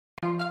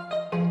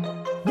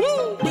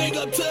Big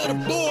up to the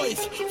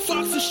boys,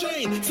 Fox and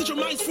Shane. Set your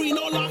minds free,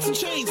 no locks and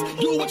chains.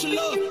 Do what you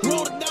love,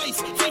 roll the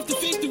dice.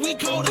 50-50, we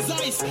cold as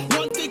ice.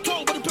 One thing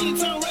cold, but a penny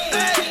turn red.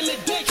 Can't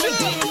let that keep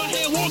in my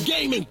head, war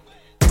gaming.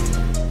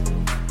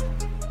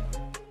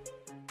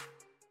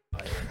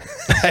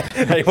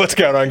 Hey, what's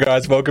going on,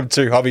 guys? Welcome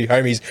to Hobby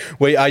Homies.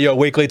 We are your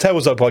weekly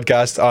Tableside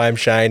podcast. I am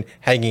Shane,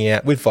 hanging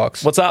out with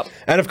Fox. What's up?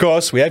 And of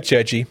course, we have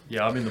Churchy.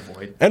 Yeah, I'm in the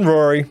void. And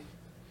Rory.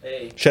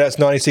 Hey. Shout out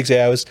to 96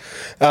 Hours.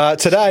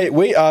 Today,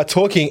 we are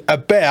talking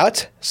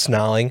about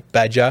Snarling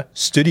Badger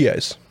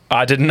Studios.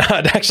 I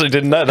actually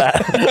didn't know that.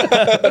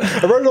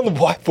 I wrote it on the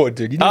whiteboard,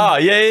 dude. You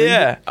didn't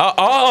Yeah.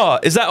 Oh,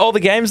 is that all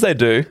the games they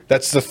do?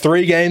 That's the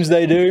 3 games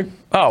they do,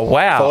 Oh,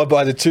 wow. followed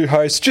by the 2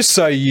 hosts, just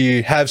so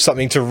you have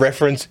something to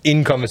reference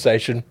in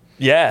conversation.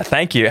 Yeah,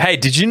 thank you. Hey,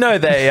 did you know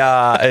they?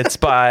 It's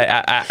by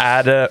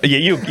Adam. Yeah,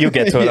 you'll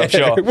get to it, I'm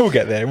sure. We'll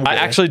get there. I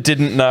actually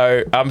didn't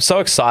know. I'm so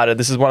excited.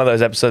 This is one of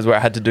those episodes where I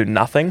had to do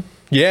nothing.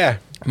 Yeah.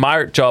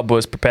 My job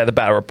was prepare the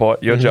battle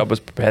report. Your job was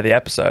prepare the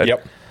episode.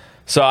 Yep.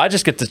 So I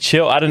just get to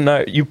chill. I didn't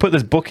know. You put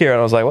this book here, and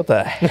I was like, what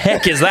the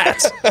heck is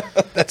that?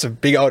 That's a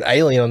big old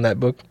alien on that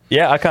book.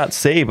 Yeah, I can't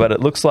see, but it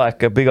looks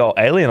like a big old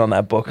alien on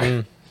that book.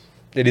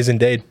 It is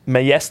indeed.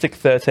 Majestic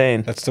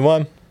 13. That's the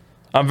one.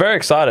 I'm very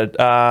excited.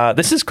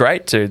 This is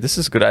great, too. This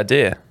is a good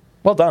idea.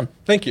 Well done.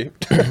 Thank you.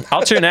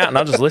 I'll tune out and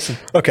I'll just listen.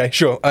 Okay,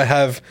 sure. I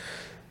have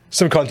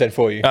some content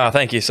for you. Oh,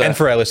 thank you, sir. And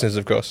for our listeners,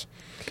 of course.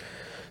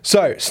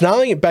 So,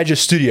 Snarling Badger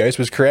Studios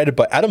was created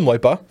by Adam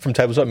Loper from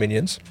Tableside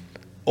Minions,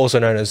 also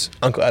known as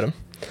Uncle Adam,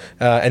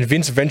 and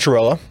Vince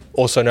Venturella,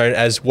 also known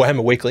as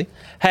Warhammer Weekly.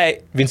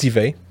 Hey, Vincey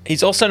V.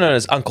 he's also known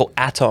as Uncle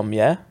Atom,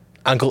 yeah?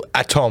 Uncle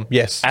Atom,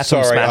 yes.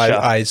 Atom Sorry, Smasher.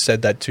 I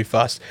said that too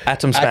fast.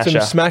 Atom Smasher.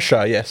 Atom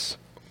Smasher, yes.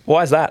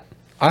 Why is that?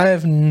 I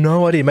have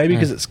no idea. Maybe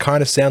because it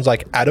kind of sounds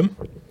like Adam.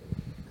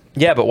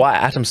 Yeah, but why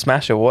Atom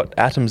Smasher? What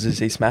atoms is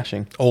he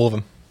smashing? All of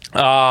them.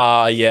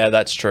 Ah, yeah,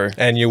 that's true.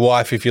 And your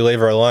wife, if you leave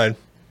her alone.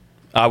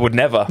 I would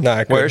never. No,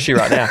 I Where is she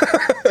right now?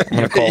 I'm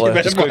going to call her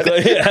just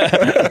quickly.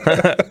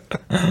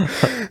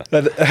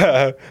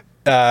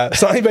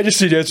 Snarling Badger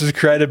Studios was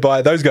created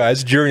by those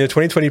guys during the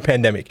 2020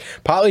 pandemic,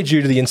 partly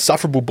due to the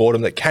insufferable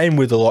boredom that came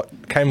with a lot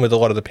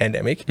of the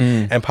pandemic,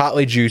 and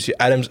partly due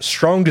to Adam's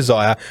strong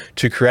desire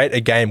to create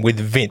a game with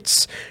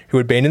Vince, who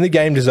had been in the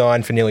game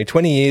design for nearly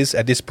 20 years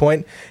at this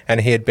point,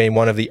 and he had been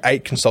one of the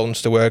 8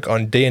 consultants to work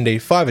on D&D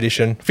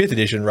 5th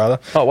edition,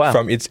 Oh, wow.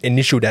 from its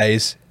initial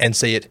days and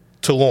see it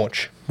to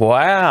launch.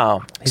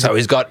 Wow. So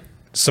he's got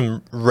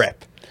some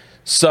rep.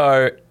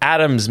 So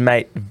Adam's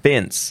mate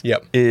Vince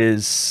Yep.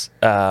 is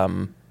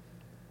in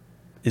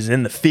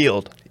the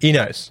field. He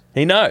knows.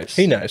 He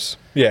knows.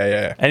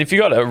 Yeah. And if you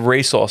got a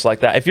resource like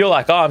that, if you're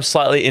like, oh, I'm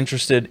slightly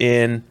interested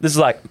in this is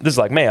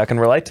like me, I can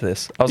relate to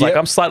this. I was like, Yep.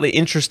 I'm slightly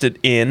interested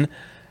in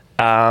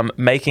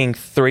making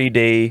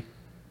 3D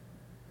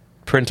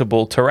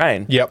printable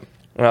terrain. Yep.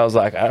 And I was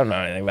like, I don't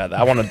know anything about that.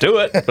 I want to do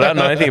it, but I don't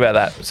know anything about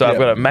that. So I've Yep.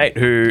 got a mate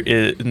who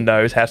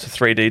knows how to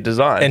 3D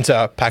design.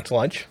 Enter packed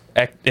lunch.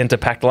 Into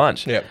packed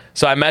lunch. Yep.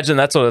 So I imagine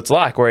that's what it's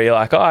like, where you're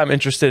like, oh, I'm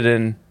interested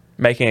in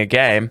making a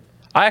game.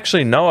 I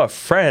actually know a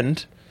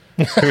friend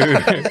who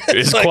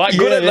is quite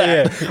good at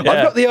that. Yeah.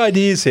 I've got the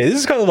ideas here. This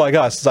is kind of like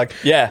us. It's like,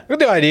 Yeah. I've got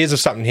the ideas of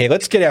something here.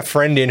 Let's get our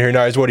friend in who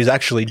knows what he's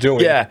actually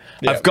doing. Yeah,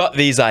 I've got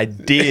these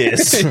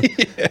ideas. I'm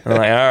like, all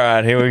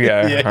right, here we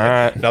go. Yeah. All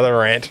right, Another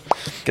rant.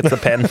 get the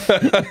pen.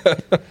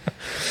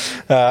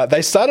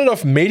 They started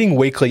off meeting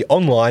weekly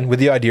online with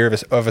the idea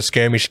of a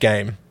skirmish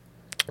game,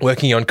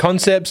 working on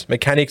concepts,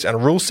 mechanics,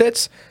 and rule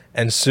sets,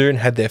 and soon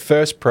had their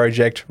first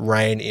project,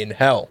 Rain in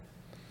Hell.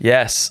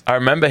 Yes, I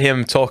remember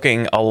him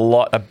talking a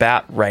lot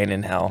about Rain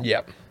in Hell.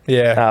 Yep.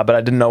 Yeah. But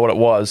I didn't know what it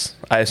was.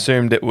 I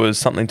assumed it was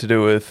something to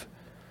do with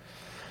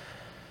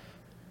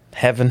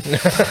heaven.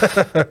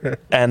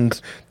 And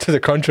To the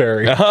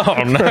contrary.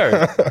 oh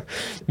no,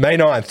 May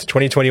 9th,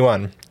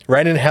 2021.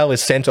 Rain in Hell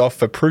is sent off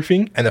for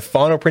proofing, and the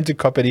final printed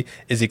copy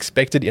is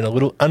expected in a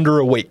little under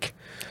a week.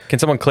 can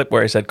someone clip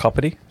where he said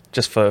copity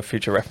just for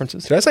future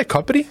references? Did I say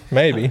copy?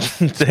 Maybe.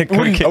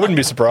 I wouldn't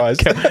be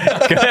surprised.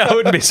 I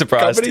wouldn't be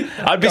surprised. Copity?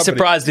 I'd be Copity.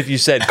 surprised if you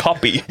said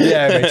copy.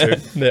 Yeah, me too.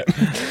 Yeah.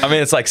 I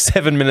mean, it's like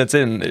 7 minutes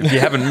in. If you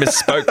haven't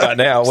misspoke by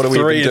now, what are we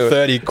even doing?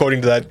 3:30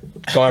 according to that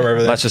timer over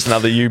there. That's just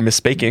another you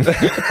misspeaking.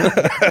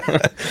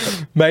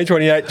 May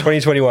 28,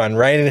 2021.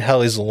 Rain in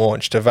Hell is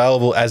launched,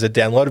 available as a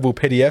downloadable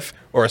PDF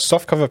or a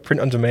softcover print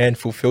on demand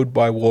fulfilled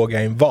by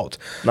Wargame Vault.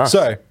 Nice.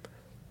 So,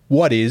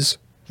 what is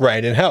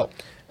Rain in Hell?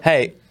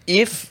 Hey,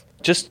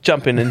 just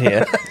jump in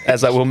here,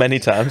 as I will many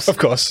times. Of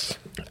course.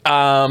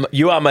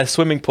 You are my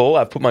swimming pool.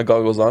 I've put my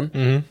goggles on.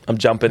 Mm-hmm. I'm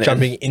jumping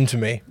Into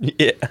me.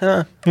 Yeah.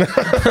 No, I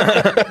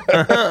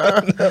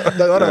don't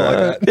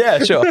like that. Yeah,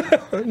 sure.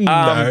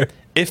 No.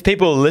 If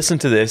people listen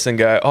to this and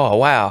go, oh,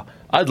 wow,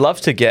 I'd love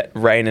to get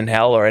Rain in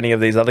Hell or any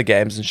of these other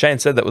games, and Shane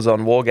said that was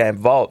on Wargame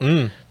Vault,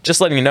 just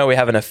letting you know we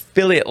have an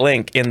affiliate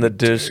link in the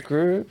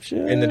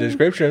description. In the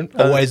description.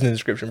 Always in the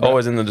description. Bro.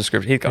 Always in the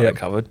description. He's got it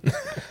covered.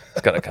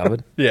 He's got it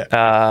covered.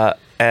 Yeah.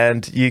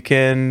 And you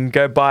can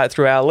go buy it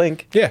through our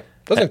link. Yeah.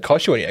 Doesn't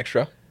cost you any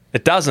extra.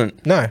 It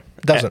doesn't. No,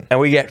 it doesn't. And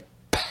we get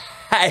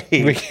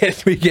paid.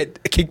 We get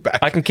a kickback.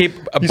 I can keep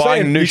You're buying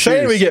saying, new you're shoes.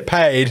 saying we get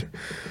paid.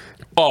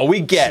 Oh, we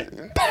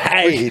get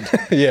paid.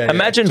 Yeah.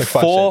 Imagine It's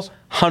like 5 cents.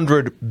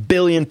 400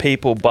 billion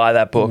people buy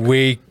that book.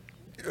 We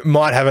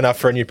might have enough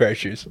for a new pair of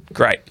shoes.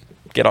 Great.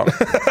 Get on it.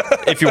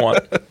 If you want.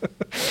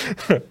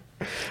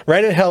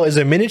 Rain and Hell is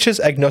a miniatures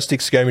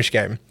agnostic skirmish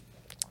game.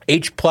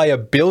 Each player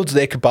builds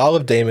their cabal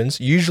of demons,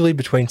 usually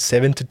between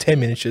 7 to 10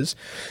 miniatures.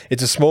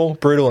 It's a small,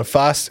 brutal, and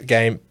fast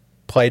game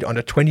played on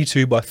a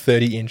 22 by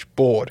 30 inch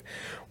board.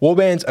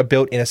 Warbands are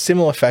built in a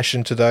similar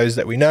fashion to those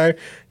that we know.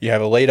 You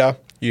have a leader,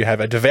 you have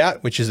a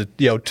devout, which is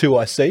the old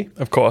 2IC,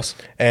 Of course.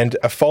 and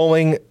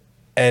following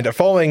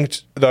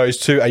those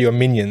two are your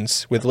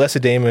minions, with lesser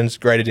demons,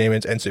 greater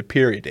demons, and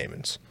superior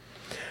demons.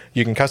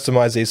 You can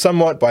customize these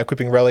somewhat by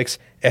equipping relics,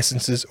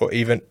 essences, or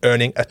even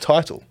earning a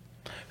title.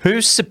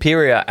 Who's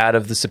superior out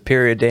of the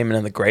superior demon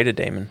and the greater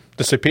demon?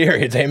 The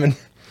superior demon.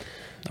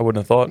 I wouldn't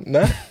have thought.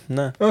 No?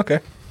 No. Okay.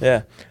 Yeah.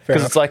 Fair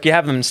Because enough. it's like you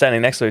have them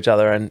standing next to each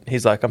other and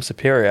he's like, I'm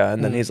superior.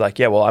 And then he's like,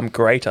 yeah, well, I'm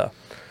greater.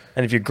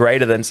 And if you're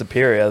greater than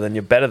superior, then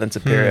you're better than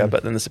superior.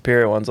 But then the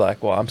superior one's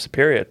like, well, I'm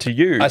superior to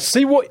you. I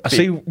see where an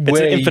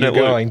you're infinite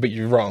loop. going, but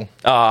you're wrong.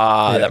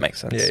 Ah, Yeah. that makes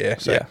sense. Yeah.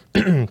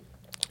 So,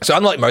 so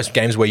unlike most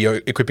games where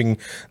you're equipping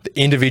the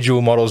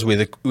individual models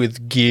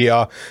with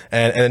gear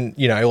and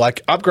you know,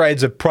 like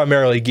upgrades are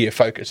primarily gear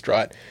focused,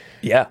 right?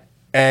 Yeah.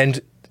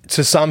 And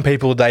to some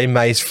people, they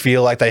may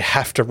feel like they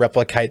have to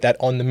replicate that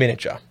on the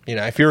miniature. You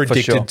know, if you're For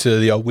addicted sure. to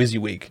the old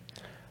WYSIWYG.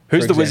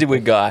 Who's for the example.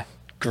 WYSIWYG guy?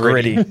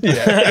 Gritty.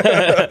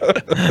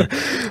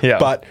 Yeah.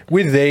 But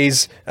with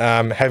these,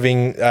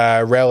 having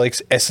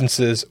relics,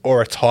 essences,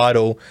 or a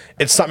title,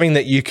 it's something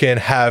that you can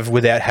have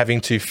without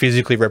having to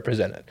physically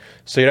represent it.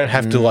 So you don't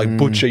have to like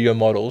butcher your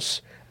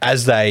models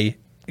as they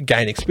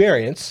gain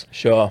experience.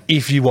 Sure.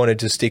 If you wanted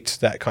to stick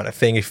to that kind of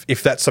thing,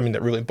 if that's something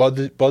that really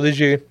bothers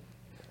you,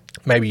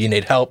 maybe you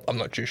need help. I'm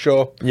not too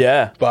sure.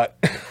 Yeah. But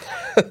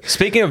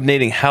Speaking of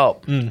needing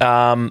help,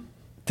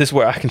 this is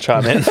where I can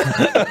chime in.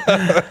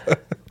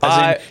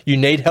 as in, you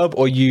need help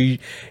or you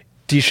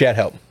dish out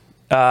help.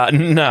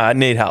 No, I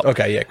need help.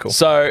 Okay, yeah, cool.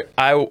 So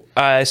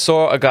I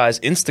saw a guy's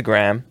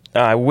Instagram.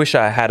 I wish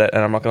I had it,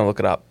 and I'm not going to look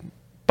it up.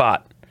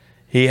 But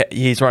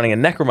he's running a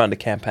Necromunda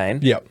campaign.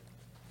 Yep.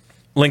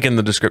 Link in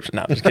the description.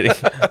 No, I'm just kidding.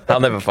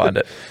 I'll never find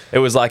it. It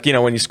was like, you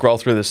know, when you scroll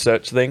through the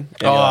search thing.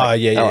 and you're like,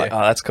 yeah, I'm yeah. like,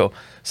 oh, that's cool.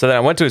 So then I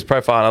went to his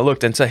profile and I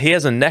looked, and so he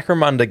has a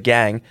Necromunda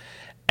gang,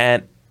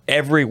 and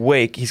every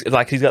week he's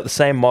got the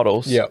same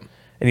models. Yep.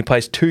 And he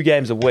plays 2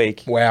 games a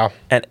week. Wow.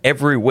 And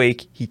every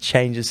week he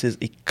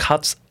he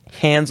cuts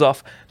hands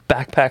off,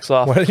 backpacks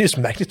off. Why don't you just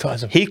magnetize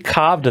them? He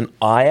carved an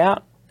eye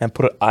out and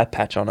put an eye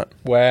patch on it.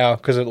 Wow,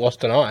 because it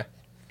lost an eye.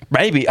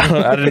 Maybe.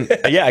 I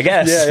didn't. Yeah, I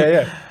guess.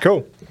 Yeah.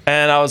 Cool.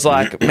 And I was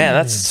like, man,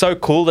 that's so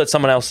cool that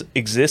someone else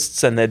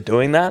exists and they're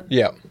doing that.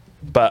 Yeah.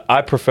 But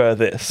I prefer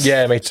this.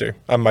 Yeah, me too.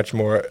 I'm much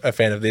more a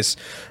fan of this.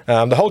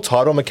 The whole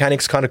title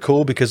mechanic's kind of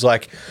cool because,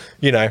 like,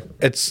 you know,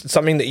 it's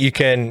something that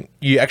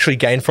you actually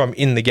gain from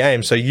in the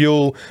game. So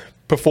you'll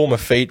perform a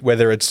feat,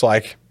 whether it's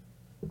like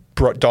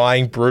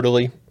dying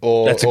brutally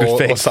or, That's a good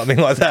feat. or something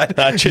like that.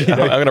 Actually, You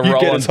know, I'm going to you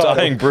roll get a on title.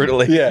 dying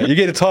brutally. Yeah, you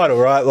get a title,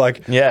 right?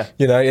 Like, Yeah.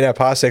 you know, in our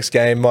Parsecs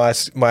game, my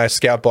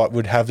scout bot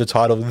would have the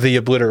title The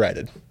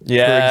Obliterated.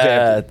 Yeah, for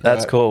example,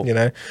 that's cool. You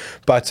know,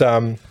 but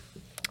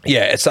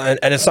yeah, it's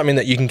something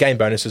that you can gain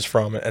bonuses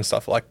from and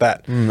stuff like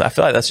that. I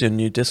feel like that's your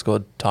new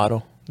Discord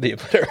title. The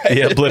Obliterated.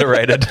 The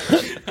Obliterated.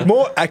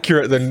 More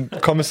accurate than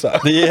Commissar.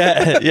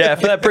 Yeah.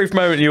 For that brief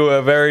moment, you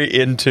were very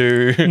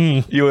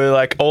into, you were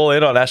like all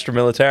in on Astra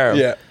Militarum.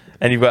 Yeah.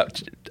 And you've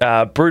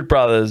got Brood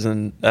Brothers,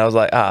 and I was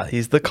like,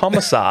 he's the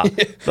commissar,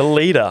 the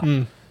leader.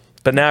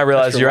 But now I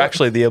realize Astra you're what?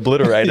 actually the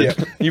Obliterated.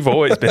 Yeah. You've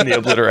always been the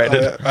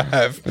Obliterated. I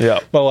have. Yeah.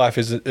 My life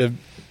is a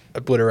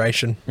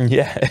obliteration.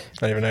 Yeah. I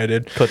don't even know,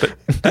 dude. Clip it.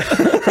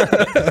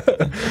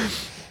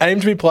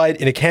 Aimed to be played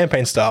in a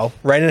campaign style,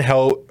 Rain and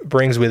Hell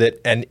brings with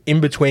it an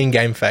in-between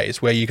game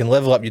phase where you can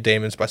level up your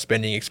demons by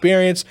spending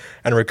experience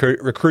and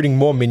recruiting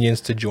more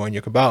minions to join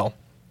your cabal.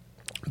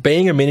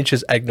 Being a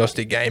miniatures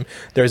agnostic game,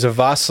 there is a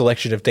vast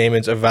selection of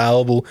demons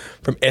available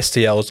from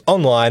STLs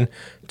online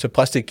to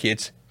plastic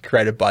kits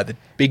created by the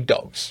big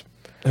dogs.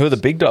 Who are the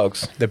big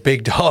dogs? The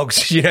big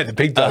dogs, you know, the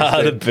big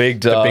dogs. The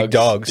big The big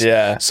dogs. dogs.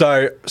 Yeah.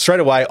 So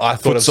straight away, I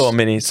thought of Footsore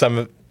minis. some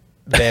of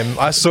them.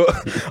 I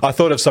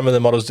thought of some of the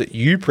models that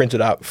you printed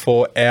up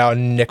for our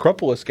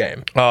Necropolis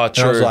game. Oh, And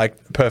I was true.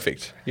 like,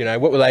 perfect. You know,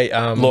 what were they?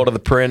 Lord of the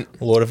Print.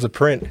 Lord of the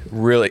Print.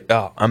 Really,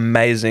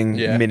 amazing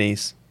Yeah.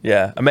 minis.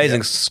 Yeah.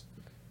 Amazing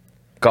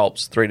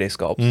sculpts, 3D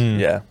sculpts.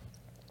 Yeah.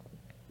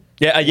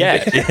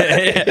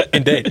 Yeah.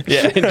 Indeed.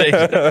 Yeah,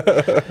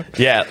 indeed.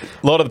 Yeah,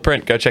 Lord of the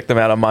Print. Go check them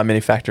out on My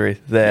Mini Factory.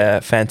 They're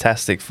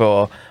fantastic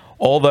for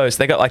all those.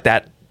 They got like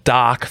that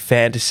dark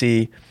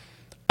fantasy.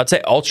 I'd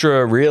say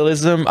ultra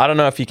realism. I don't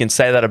know if you can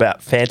say that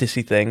about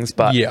fantasy things,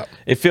 but Yeah.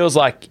 it feels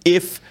like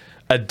if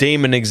a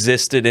demon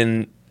existed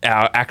in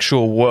our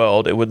actual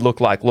world, it would look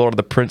like Lord of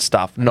the Print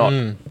stuff, not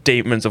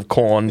Demons of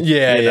Corn.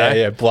 Yeah, you know?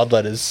 yeah.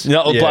 Bloodletters.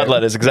 Not yeah.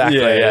 bloodletters, exactly.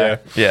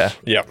 Yeah.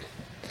 Yep.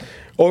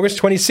 August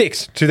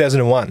 26,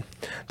 2001.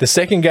 The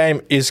second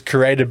game is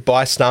created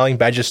by Snarling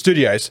Badger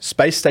Studios,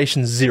 Space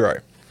Station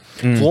Zero.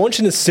 Launched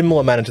in a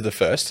similar manner to the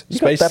first.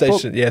 Space that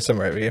Station, book? yeah,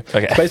 somewhere over here.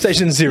 Okay. Space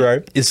Station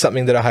Zero is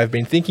something that I have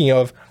been thinking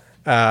of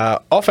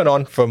off and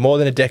on for more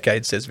than a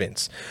decade, says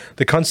Vince.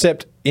 The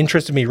concept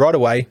interested me right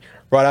away.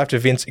 Right after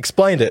Vince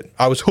explained it,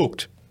 I was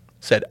hooked,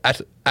 said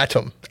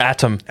Atom.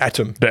 Atom.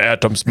 The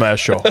Atom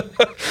Smasher.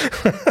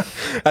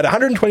 At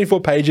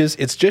 124 pages,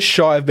 it's just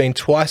shy of being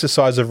twice the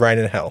size of Rain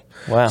and Hell.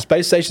 Wow.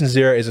 Space Station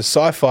Zero is a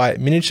sci-fi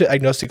miniature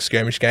agnostic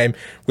skirmish game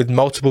with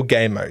multiple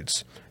game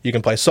modes. You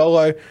can play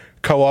solo,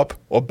 co-op,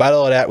 or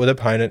battle it out with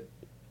opponent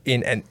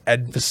in an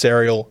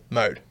adversarial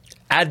mode.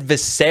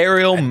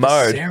 Adversarial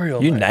mode.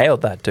 You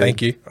nailed that, dude.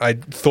 Thank you. I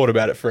thought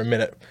about it for a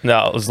minute.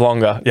 No, it was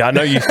longer. Yeah, I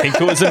know you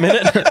think it was a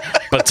minute,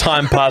 but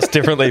time passed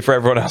differently for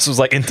everyone else. It was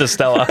like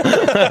Interstellar.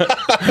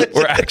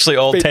 We're actually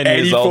all 10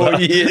 years older.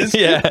 84 years.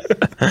 Yeah.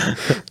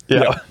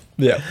 Yeah.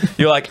 Yeah.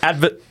 You're like,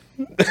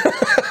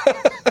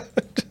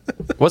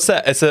 what's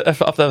that?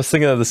 I was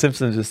thinking of The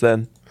Simpsons just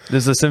then.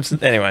 There's The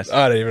Simpsons. Anyways.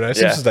 I don't even know.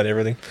 Simpsons done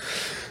everything.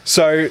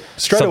 So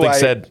straight Something away,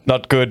 said,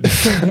 not good.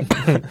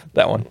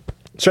 That one.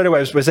 Straight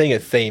away, we're seeing a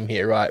theme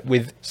here, right?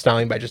 With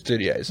Snarling Badger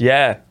Studios.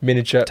 Yeah.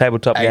 Miniature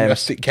Tabletop games.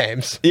 agnostic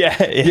games. Yeah.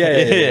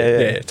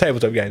 Yeah.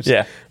 Tabletop games.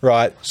 Yeah.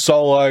 Right.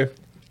 Solo,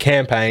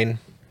 campaign,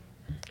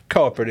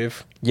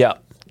 cooperative. Yeah.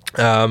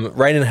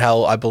 Rain and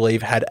Hell, I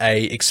believe, had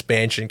a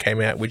expansion came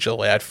out which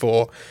allowed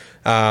for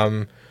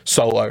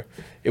solo.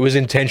 It was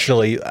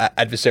intentionally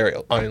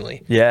adversarial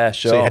only. Yeah,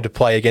 sure. So you had to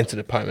play against an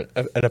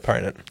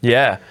opponent.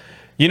 Yeah.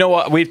 You know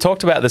what? We've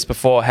talked about this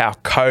before, how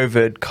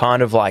COVID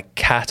kind of like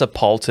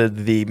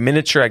catapulted the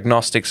miniature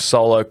agnostic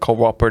solo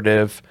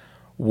cooperative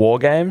war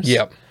games.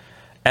 Yep.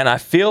 And I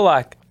feel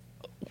like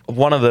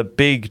one of the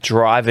big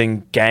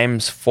driving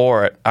games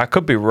for it, I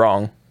could be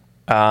wrong,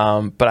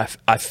 but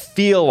I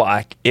feel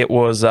like it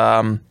was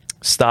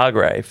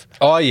Stargrave.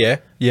 Oh, yeah.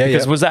 Yeah,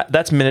 Because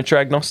that's miniature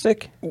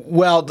agnostic?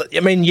 Well, I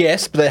mean,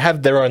 yes, but they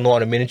have their own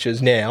line of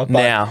miniatures now.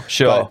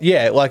 Sure. But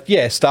yeah,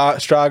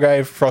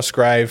 Stargrave,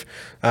 Frostgrave,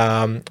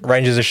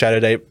 Rangers of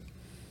Shadow Deep,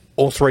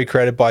 all three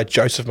created by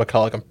Joseph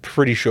McCulloch, I'm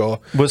pretty sure.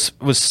 Was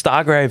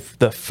Stargrave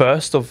the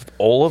first of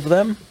all of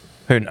them?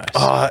 Who knows?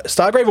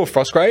 Stargrave or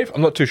Frostgrave?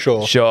 I'm not too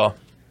sure. Sure.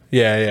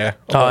 Yeah.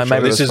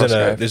 Maybe this it was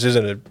Frostgrave. This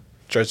isn't a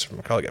Joseph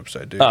McCulloch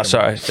episode, dude. Oh,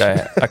 sorry.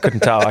 I couldn't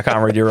tell. I can't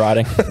read your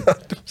writing.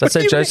 Does that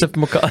say Joseph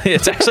McCulloch?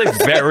 It's actually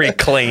very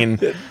clean.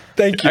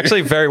 Thank you.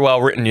 Actually, very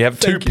well written. You have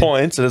 2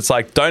 points, and it's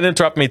like, don't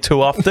interrupt me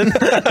too often,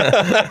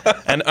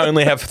 and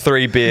only have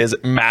 3 beers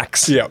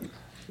max. Yep.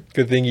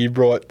 Good thing you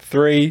brought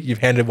 3. You've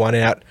handed 1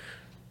 out.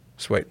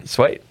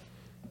 Sweet.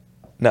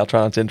 Now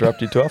try not to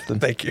interrupt you too often.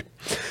 Thank you.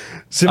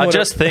 I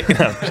just think... No,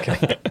 I'm just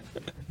kidding.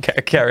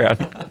 Carry on.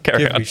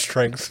 Give me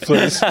strength,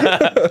 please.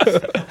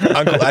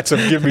 Uncle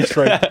Atom, give me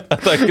strength. I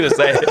thought you were going to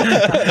say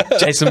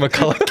Jason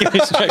McCulloch, give me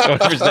strength,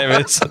 whatever his name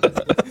is.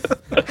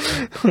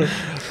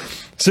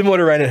 Similar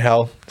to Rain and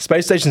Hell,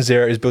 Space Station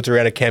Zero is built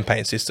around a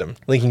campaign system,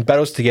 linking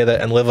battles together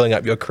and leveling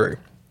up your crew.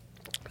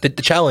 The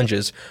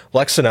challenges,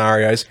 like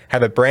scenarios,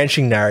 have a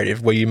branching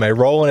narrative where you may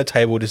roll on a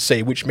table to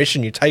see which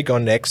mission you take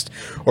on next,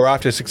 or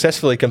after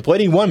successfully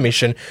completing one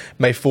mission,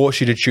 may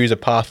force you to choose a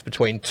path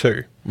between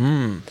 2.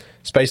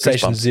 Space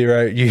Station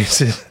Zero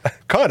uses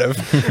kind of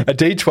a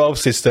D12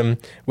 system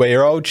where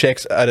your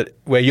checks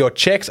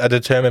are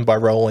determined by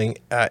rolling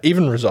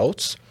even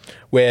results,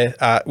 which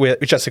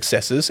are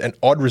successes, and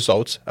odd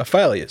results are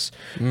failures.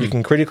 You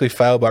can critically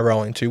fail by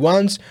rolling 2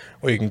 1s,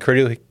 or you can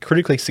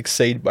critically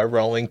succeed by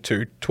rolling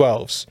 2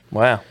 12s.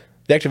 Wow.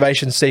 The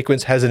activation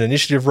sequence has an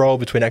initiative roll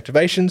between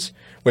activations,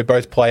 where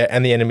both player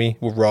and the enemy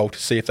will roll to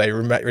see if they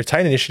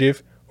retain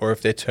initiative or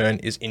if their turn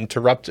is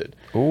interrupted.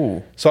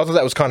 Ooh. So I thought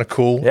that was kind of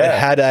cool. Yeah. It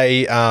had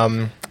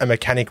a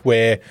mechanic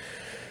where,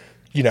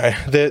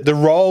 the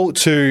roll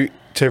to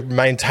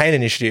maintain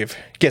initiative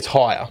gets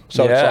higher.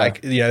 So it's like,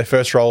 the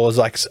first roll is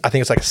like, I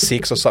think it's like a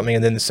 6 or something,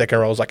 and then the second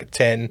roll is like a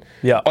 10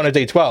 on a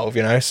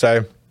D12,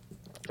 so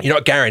you're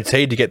not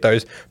guaranteed to get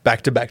those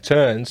back-to-back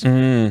turns,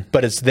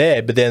 but it's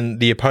there, but then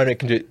the opponent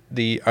can do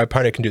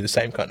the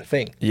same kind of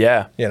thing.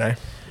 Yeah.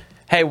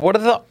 Hey, what are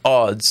the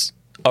odds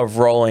of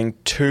rolling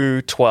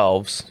 2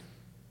 12s?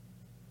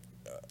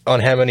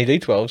 On how many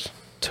D12s?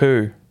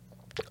 2.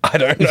 I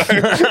don't know.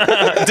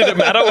 Did it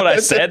matter what I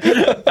said?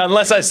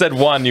 Unless I said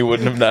 1, you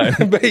wouldn't have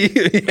known. But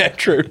yeah,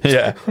 true.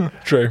 Yeah.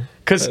 True.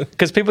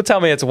 Because people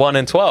tell me it's 1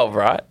 in 12,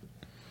 right?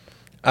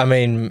 I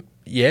mean,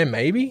 yeah,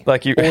 maybe.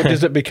 Like you, or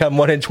does it become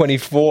 1 in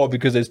 24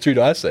 because there's 2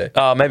 dice there?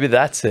 Oh, maybe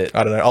that's it.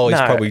 I don't know.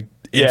 Ollie's probably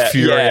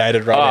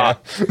infuriated right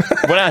now.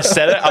 When I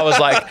said it, I was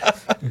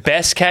like,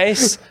 best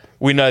case,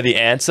 we know the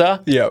answer.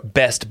 Yeah.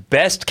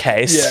 Best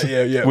case,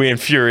 yeah. we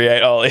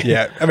infuriate Ollie.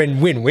 Yeah. I mean,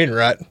 win-win,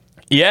 right?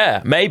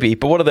 Yeah, maybe.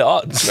 But what are the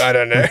odds? I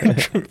don't know.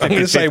 I'm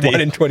going to say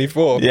 1 in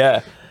 24.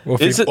 Yeah. Or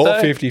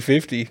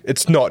 50-50.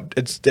 It's not.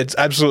 It's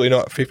absolutely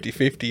not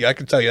 50-50. I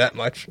can tell you that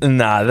much.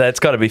 Nah, that's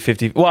got to be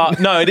 50. Well,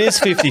 no, it is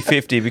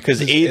 50-50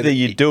 because either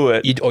you do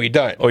it or you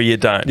don't. Or you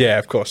don't. Yeah,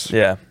 of course.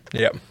 Yeah.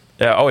 Yeah.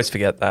 Yeah, I always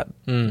forget that.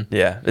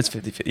 Yeah, it's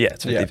 50-50. Yeah,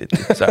 it's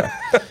 50-50. So,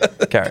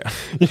 carry on.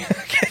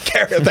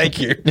 Carry on,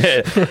 thank you.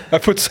 Yeah. I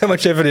put so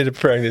much effort into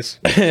preparing this.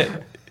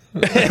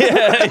 You're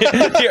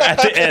at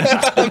the end.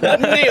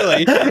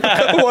 Nearly.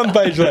 Got 1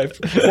 page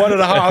left.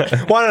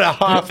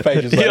 1.5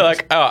 pages left. You're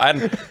like, oh,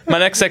 and my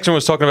next section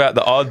was talking about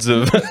the odds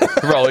of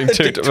rolling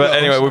 2. But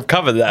anyway, we've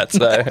covered that,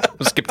 so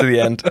we'll skip to the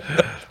end.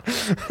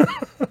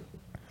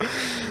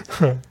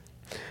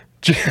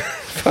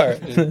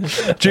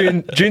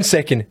 June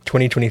 2nd,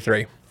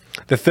 2023.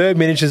 The third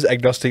miniatures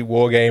agnostic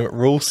wargame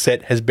rule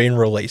set has been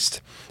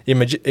released. In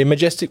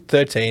Majestic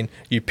 13,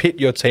 you pit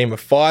your team of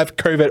 5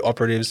 covert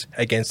operatives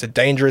against a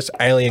dangerous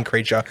alien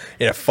creature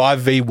in a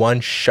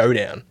 5v1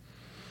 showdown.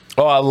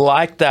 Oh, I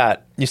like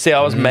that. You see,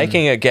 I was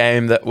making a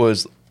game that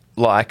was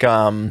like,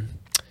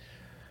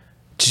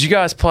 did you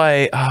guys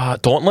play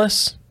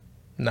Dauntless?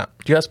 No.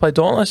 Did you guys play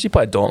Dauntless? You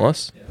played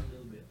Dauntless.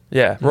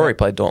 Yeah, Rory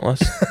played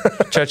Dauntless.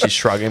 Churchy's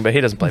shrugging, but he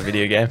doesn't play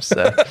video games.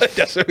 So. What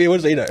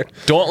does he know?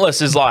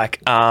 Dauntless is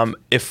like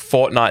if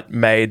Fortnite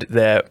made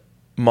their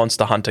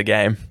Monster Hunter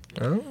game.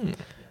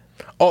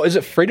 Oh, is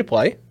it free to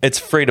play? It's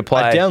free to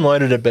play. I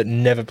downloaded it, but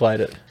never played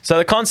it. So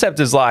the concept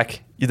is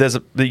like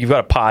you've got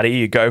a party.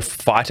 You go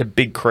fight a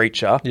big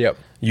creature. Yep.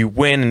 You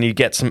win and you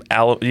get some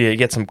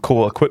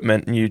cool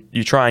equipment, and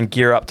you try and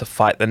gear up to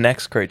fight the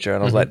next creature.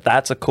 And I was like,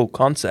 that's a cool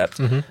concept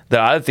that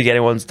I don't think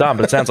anyone's done,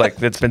 but it sounds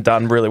like it's been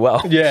done really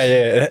well. Yeah,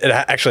 it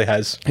actually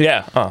has.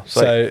 Yeah. Oh,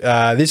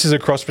 so this is a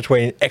cross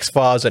between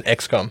X-Files and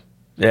XCOM.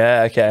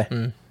 Yeah.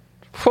 Okay.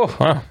 Whew,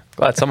 well,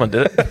 glad someone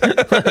did it.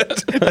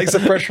 Takes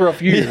the pressure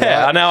off you. Yeah,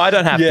 right? I know. I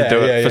don't have to do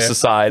it for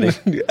society.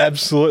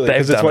 Absolutely,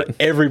 because it's what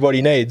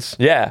everybody needs.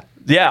 Yeah.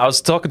 Yeah, I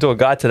was talking to a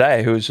guy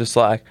today who was just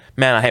like,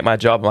 man, I hate my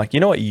job. I'm like,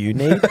 you know what you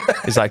need?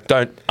 He's like,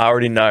 I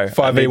already know.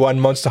 5v1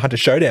 Monster Hunter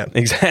Showdown.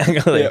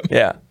 Exactly. Yep.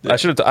 Yeah. I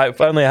should have,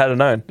 if only I had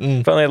known.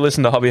 If only I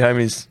listened to Hobby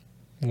Homies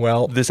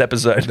this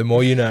episode. The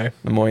more you know.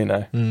 The more you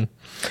know.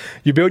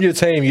 You build your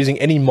team using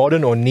any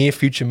modern or near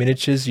future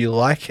miniatures you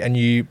like, and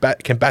you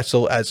can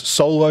battle as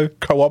solo,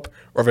 co-op,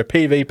 or of a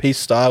PvP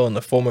style in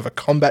the form of a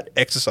combat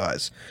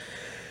exercise.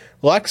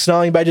 Like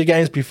Snarling Badger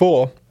games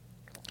before,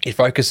 it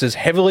focuses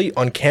heavily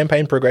on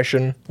campaign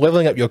progression,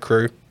 leveling up your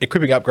crew,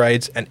 equipping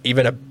upgrades, and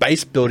even a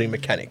base building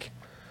mechanic.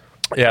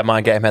 Yeah,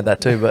 my game had that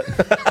too, but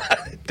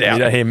you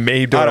don't hear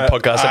me doing a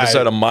podcast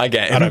episode on my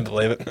game. I don't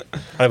believe it. I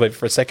don't believe it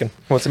for a second.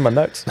 What's in my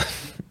notes?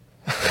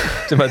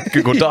 It's in my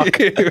Google Doc.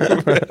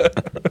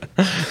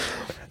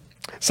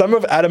 Some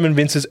of Adam and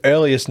Vince's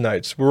earliest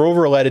notes were all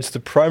related to the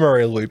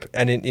primary loop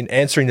and in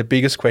answering the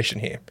biggest question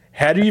here.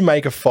 How do you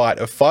make a fight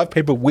of 5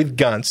 people with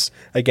guns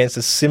against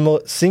a single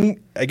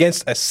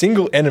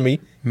enemy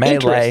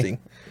melee?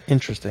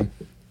 Interesting.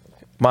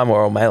 Mine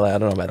were all melee. I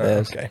don't know about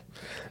theirs. Okay.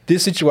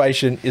 This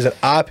situation in an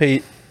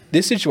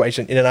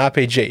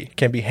RPG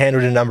can be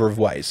handled in a number of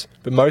ways,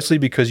 but mostly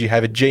because you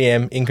have a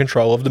GM in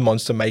control of the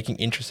monster making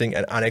interesting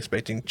and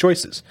unexpected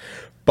choices.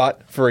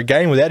 But for a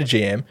game without a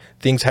GM,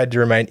 things had to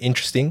remain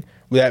interesting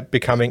without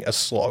becoming a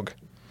slog.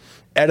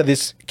 Out of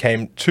this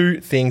came 2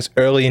 things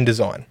early in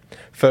design.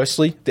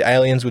 Firstly, the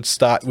aliens would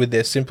start with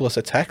their simplest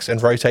attacks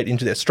and rotate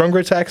into their stronger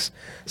attacks.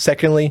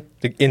 Secondly,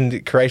 in the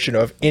creation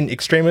of In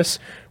Extremis,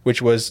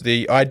 which was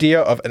the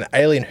idea of an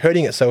alien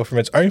hurting itself from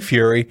its own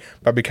fury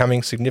by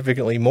becoming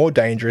significantly more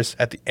dangerous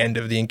at the end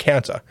of the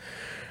encounter.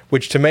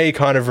 Which to me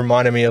kind of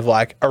reminded me of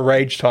like a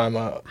rage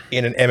timer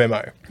in an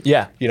MMO.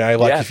 Yeah. You know,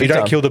 like if you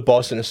don't kill the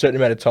boss in a certain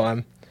amount of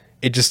time,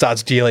 it just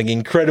starts dealing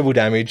incredible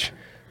damage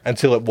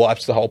until it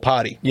wipes the whole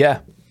party. Yeah.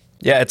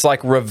 Yeah, it's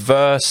like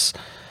reverse...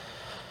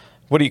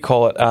 What do you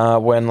call it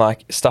when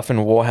like stuff in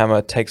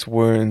Warhammer takes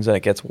wounds and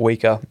it gets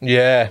weaker?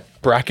 Yeah,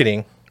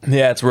 bracketing.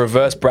 Yeah, it's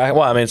reverse bracket.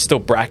 Well, I mean, it's still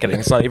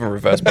bracketing. It's not even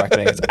reverse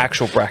bracketing. It's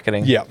actual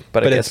bracketing. Yeah,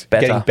 but it gets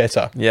better. Getting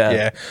better.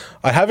 Yeah.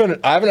 I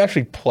haven't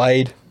actually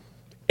played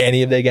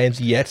any of their games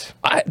yet.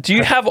 Do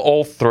you have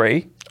all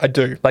 3? I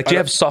do. Like, do you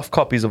have soft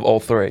copies of all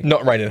 3?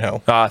 Not Rain and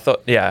Hell. I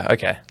thought. Yeah.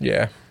 Okay.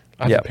 Yeah,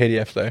 I have the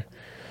PDF though.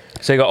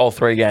 So you got all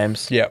 3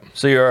 games. Yeah.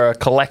 So you're a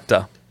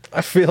collector.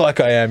 I feel like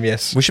I am.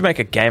 Yes. We should make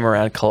a game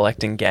around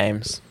collecting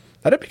games.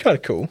 That'd be kind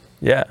of cool.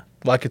 Yeah.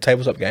 Like a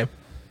tabletop game.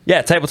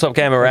 Yeah, tabletop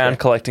game around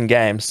collecting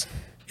games.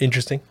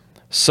 Interesting.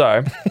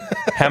 So,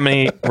 how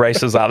many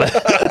races are there?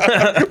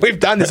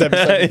 We've done this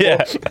episode before. Yeah.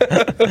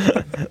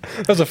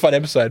 That was a fun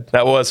episode.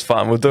 That was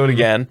fun. We'll do it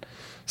again.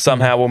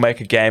 Somehow we'll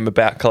make a game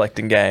about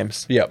collecting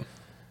games. Yep.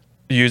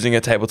 Using a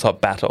tabletop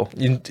battle.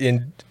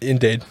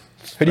 Indeed.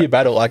 Who do you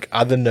battle? Like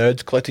other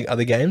nerds collecting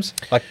other games?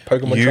 Like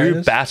Pokemon trainers?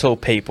 You battle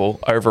people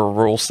over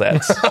rule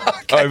sets.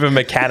 Over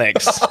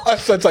mechanics.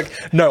 So it's like,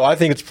 no, I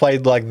think it's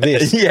played like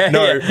this.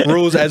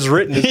 Rules as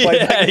written is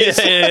played like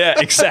this. Yeah,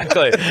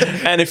 exactly.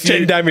 And if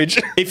 10 damage.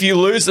 If you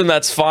lose them,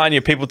 that's fine.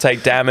 Your people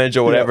take damage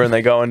or whatever, and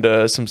they go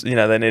into some,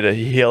 they need to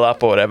heal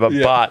up or whatever.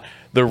 Yeah. But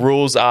the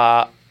rules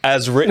are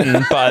as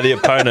written by the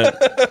opponent.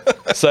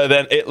 So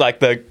then it like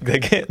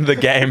the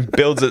game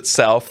builds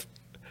itself.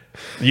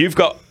 You've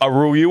got a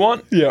rule you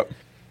want. Yep.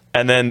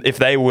 And then if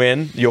they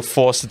win, you're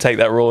forced to take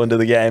that rule into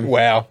the game.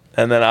 Wow.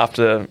 and then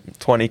after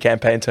 20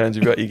 campaign turns,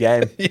 you've got your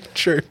game. Yeah,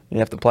 true. You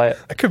have to play it.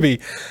 It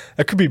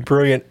could be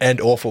brilliant and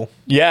awful.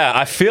 Yeah,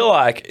 I feel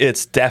like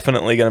it's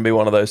definitely going to be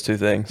one of those two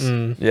things.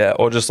 Yeah,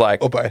 or just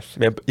like... Or both.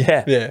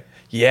 Yeah. Yeah.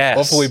 Yes.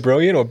 Awfully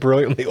brilliant or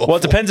brilliantly awful? Well,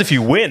 it depends if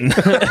you win.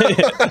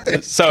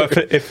 So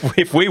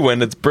if we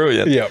win, it's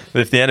brilliant. Yep.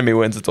 If the enemy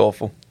wins, it's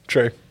awful.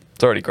 True.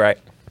 It's already great.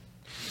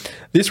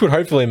 This would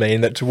hopefully mean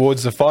that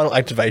towards the final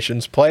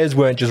activations, players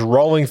weren't just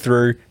rolling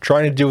through,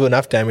 trying to deal with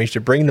enough damage to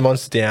bring the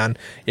monster down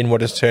in what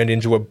has turned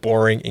into a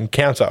boring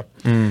encounter.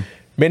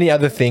 Many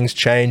other things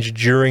changed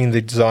during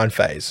the design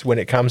phase. When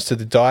it comes to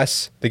the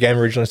dice, the game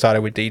originally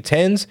started with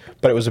D10s,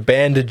 but it was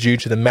abandoned due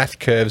to the math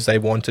curves they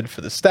wanted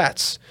for the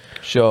stats.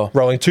 Sure.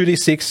 Rolling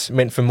 2d6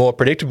 meant for more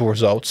predictable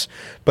results,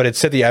 but it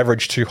set the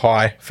average too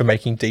high for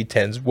making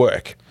D10s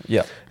work.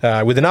 Yeah.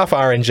 With enough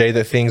RNG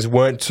that things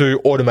weren't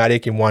too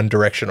automatic in one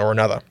direction or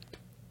another.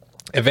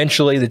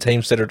 Eventually, the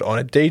team settled on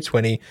a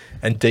D20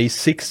 and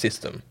D6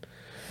 system.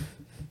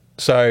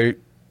 So,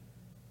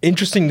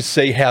 interesting to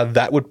see how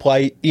that would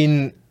play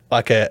in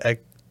like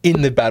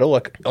in the battle,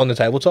 like on the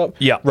tabletop.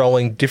 Yeah.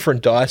 Rolling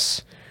different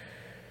dice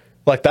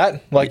like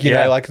that. Like, you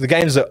know, like the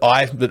games that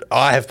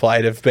I have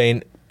played have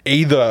been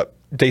either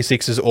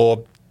D6s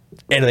or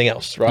anything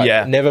else, right?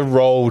 Yeah. Never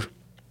rolled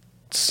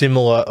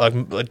similar,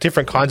 like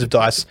different kinds of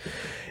dice,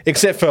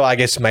 except for, I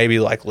guess, maybe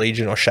like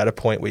Legion or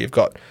Shatterpoint, where you've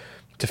got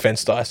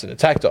defense dice and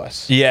attack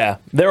dice. Yeah.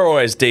 They're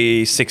always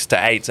D6 to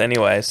 8s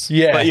anyways.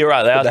 Yeah. But you're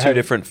right. They are two have-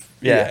 different...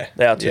 Yeah.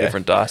 They are two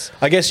different dice.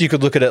 I guess you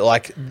could look at it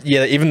like,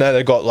 yeah, even though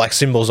they've got like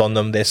symbols on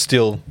them, they're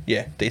still,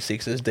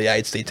 D6s,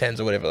 D8s, D10s,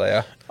 or whatever they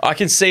are. I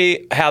can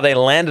see how they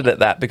landed at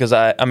that because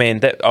I mean,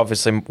 they're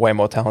obviously way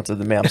more talented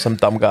than me. I'm some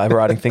dumb guy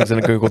writing things in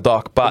a Google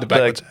Doc. But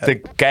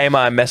the game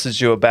I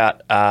messaged you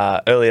about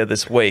earlier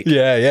this week,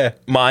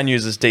 mine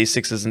uses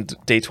D6s and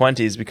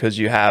D20s because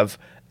you have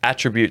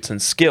attributes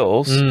and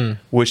skills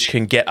which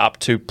can get up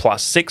to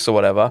 +6 or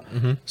whatever.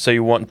 So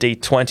you want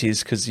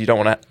D20s because you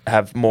don't want to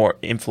have more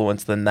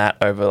influence than that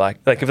over like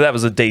if that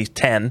was a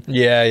D10,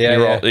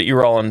 you're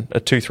rolling a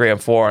 2, 3,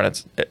 and 4,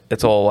 and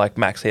it's all like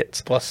max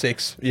hits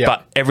 +6.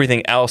 But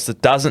everything else that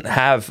doesn't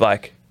have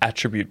like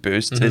attribute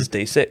boosts is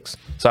D6.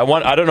 So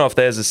I don't know if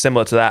theirs is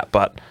similar to that,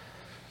 but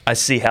I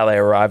see how they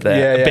arrived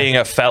there. Being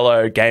a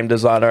fellow game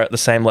designer at the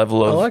same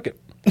level of I like it.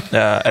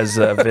 As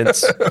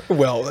Vince.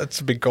 Well,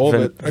 that's a big goal,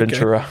 but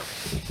Ventura.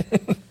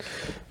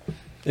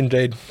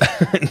 Indeed.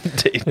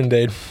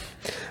 Indeed.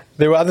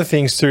 There were other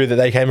things too that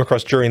they came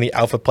across during the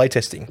alpha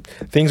playtesting.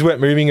 Things weren't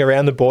moving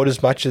around the board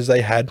as much as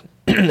they had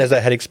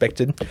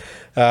expected.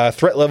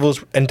 Threat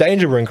levels and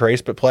danger were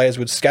increased, but players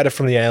would scatter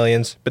from the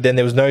aliens. But then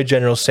there was no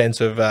general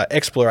sense of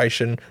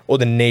exploration or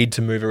the need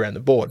to move around the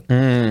board.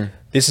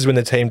 This is when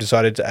the team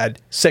decided to add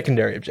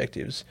secondary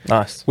objectives.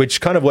 Nice. Which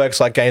kind of works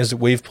like games that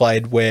we've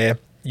played where,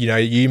 you know,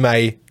 you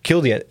may kill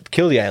the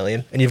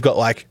alien and you've got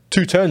like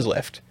 2 turns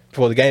left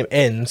before the game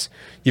ends.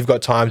 You've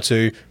got time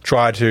to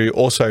try to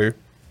also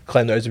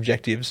claim those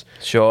objectives.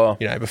 Sure.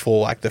 You know,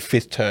 before like the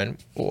 5th turn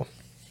or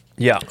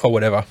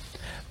whatever.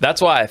 That's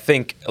why I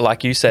think,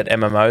 like you said,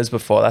 MMOs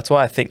before. That's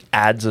why I think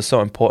ads are so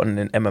important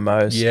in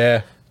MMOs.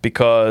 Yeah.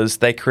 Because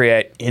they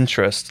create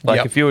interest.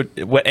 Like if you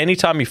would,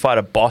 anytime you fight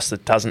a boss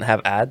that doesn't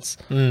have ads,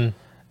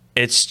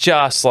 it's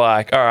just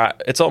like, all right,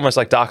 it's almost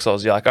like Dark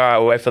Souls. You're like, all right,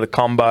 we'll wait for the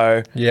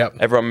combo. Yep.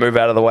 Everyone move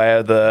out of the way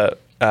of the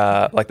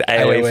like the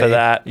AoE for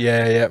that.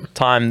 Yeah.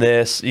 Time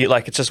this.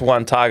 Like it's just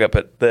one target,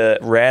 but the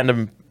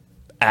random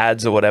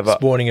ads or whatever.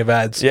 Spawning of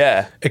ads.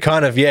 Yeah. It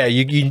kind of,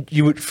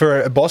 you would,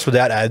 for a boss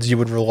without ads, you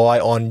would rely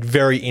on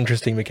very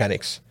interesting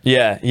mechanics.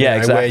 Yeah,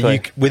 exactly.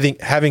 Where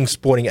with having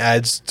spawning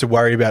ads to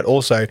worry about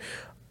also,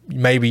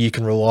 maybe you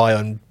can rely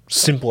on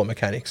simpler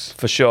mechanics.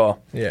 For sure.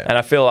 Yeah. And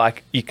I feel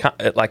like you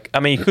can't, like, I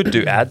mean, you could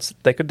do ads.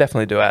 They could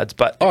definitely do ads,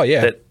 but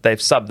they've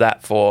subbed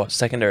that for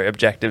secondary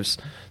objectives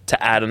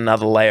to add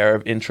another layer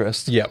of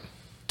interest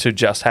to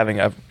just having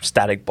a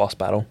static boss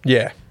battle.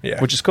 Yeah.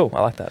 Which is cool.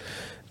 I like that.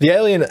 The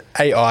alien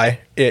AI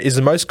is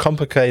the most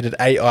complicated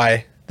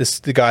AI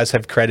the guys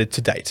have created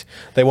to date.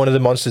 They wanted the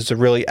monsters to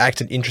really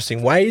act in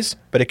interesting ways,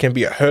 but it can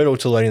be a hurdle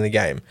to learning the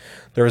game.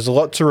 There is a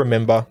lot to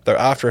remember, though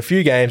after a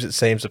few games it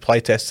seems the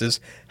playtesters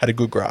had a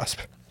good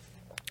grasp.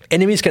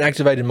 Enemies can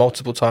activate in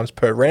multiple times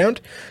per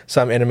round.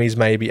 Some enemies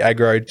may be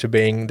aggroed to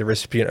being the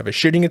recipient of a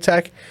shooting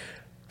attack,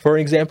 for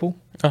example,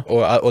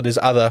 or there's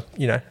other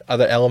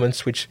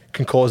elements which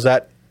can cause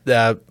that.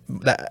 The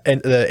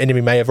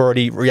enemy may have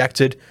already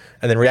reacted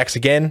and then reacts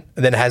again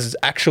and then has its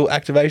actual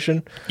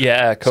activation.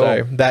 Yeah, cool.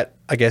 So that,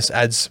 I guess,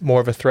 adds more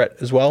of a threat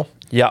as well.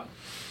 Yeah.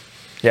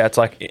 Yeah, it's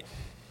like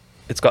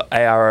it's got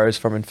AROs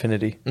from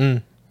Infinity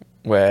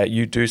where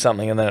you do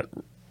something and then it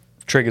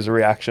triggers a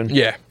reaction.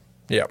 Yeah.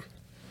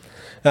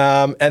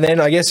 And then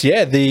I guess,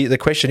 the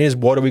question is,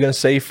 what are we going to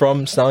see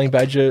from Snarling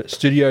Badger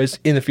Studios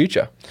in the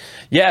future?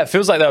 Yeah, it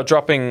feels like they were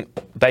dropping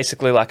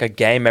basically like a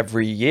game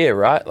every year,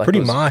 right? Like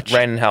pretty much.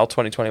 Rain and Hell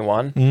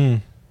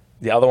 2021.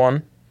 The other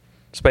one,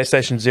 Space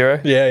Station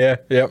Zero. Yeah.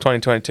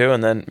 2022,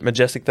 and then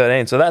Majestic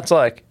 13. So that's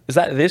like, is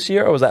that this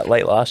year or was that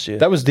late last year?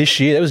 That was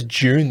this year. That was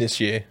June this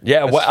year.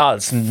 Yeah, wow,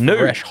 it's new.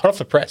 Fresh, hot off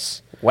the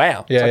press.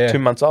 Wow. Yeah, It's like yeah. 2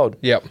 months old.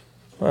 Yep.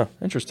 Oh,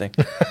 interesting.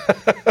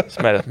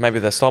 Maybe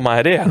they stole my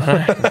idea. I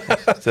don't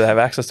know. Do they have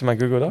access to my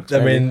Google Docs? I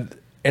Maybe. mean,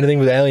 anything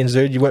with aliens,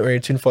 dude, you weren't wearing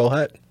a tinfoil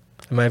hat.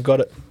 I may have got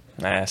it.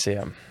 Nah, see,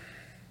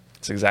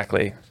 it's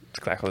exactly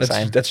the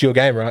same. That's your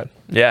game, right?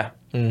 Yeah.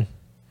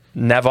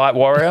 Navite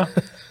warrior.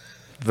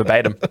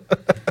 Verbatim.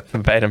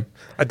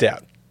 I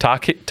doubt.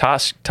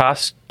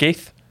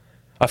 Taskgeeth.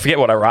 I forget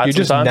what I write You're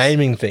just sometimes.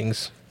 naming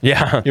things.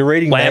 Yeah. You're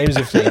reading Lamp. names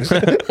of things.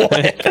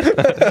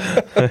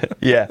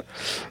 Yeah.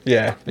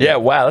 Yeah.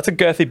 Wow, that's a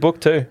girthy book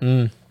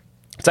too.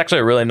 It's actually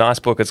a really nice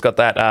book. It's got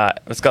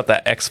that.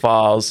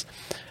 X-Files,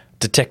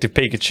 Detective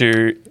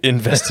Pikachu,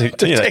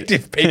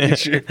 Detective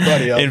Pikachu.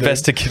 Bloody hell, dude.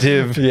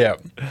 investigative. Yeah.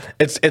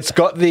 It's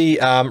got the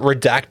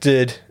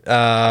redacted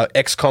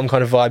XCOM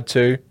kind of vibe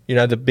too. You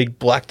know, the big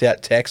blacked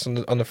out text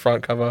on the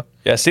front cover.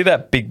 Yeah, see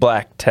that big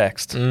black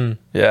text.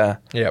 Yeah.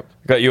 Yep.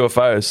 Got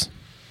UFOs.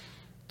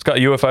 It's got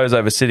UFOs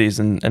over cities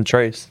and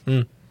trees.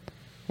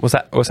 What's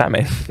that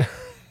mean?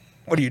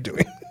 What are you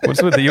doing?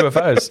 What's with the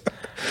UFOs?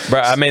 Bro,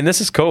 I mean, this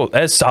is cool.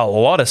 There's a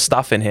lot of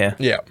stuff in here.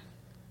 Yeah.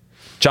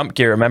 Jump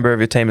gear. A member of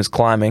your team is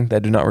climbing.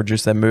 They do not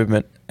reduce their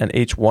movement, and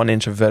each 1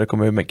 inch of vertical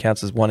movement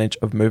counts as 1 inch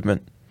of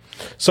movement.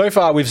 So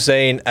far, we've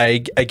seen a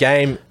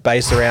game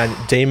based around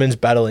demons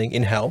battling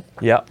in hell.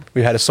 Yeah.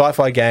 We had a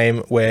sci-fi game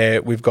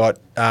where we've got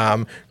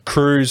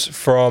crews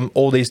from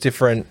all these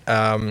different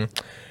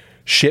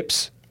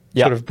ships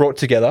Yep. sort of brought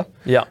together.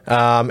 Yeah.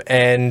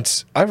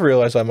 And I've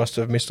realised I must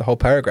have missed a whole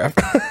paragraph.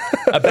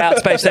 About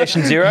Space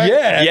Station Zero?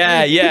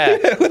 Yeah.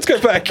 Yeah. Let's go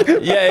back.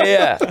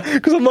 Yeah.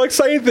 Because I'm like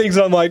saying things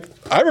and I'm like,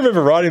 I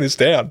remember writing this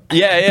down.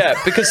 Yeah.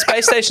 Because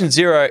Space Station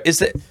Zero,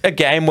 is it a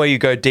game where you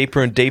go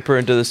deeper and deeper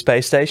into the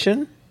space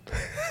station?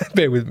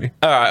 Bear with me.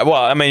 All right.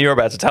 Well, I mean, you're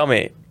about to tell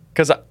me.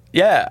 Because, I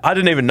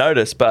didn't even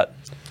notice, but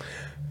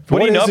what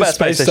do you know is about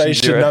Space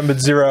Station Zero? numbered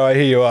 0, I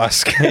hear you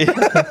ask.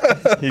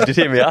 You did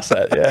hear me ask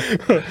that,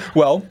 yeah.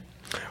 Well,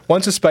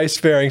 once a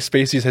spacefaring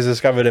species has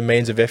discovered a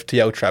means of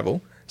FTL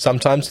travel,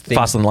 sometimes things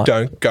Faster than light.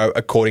 don't go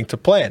according to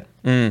plan.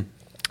 You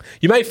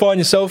may find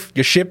yourself,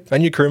 your ship,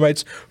 and your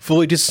crewmates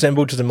fully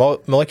disassembled to the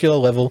molecular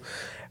level,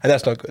 and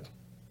that's not good.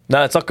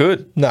 No, it's not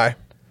good. No.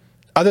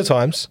 Other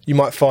times, you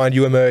might find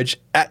you emerge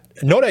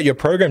not at your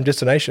programmed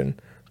destination,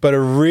 but a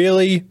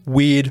really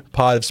weird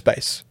part of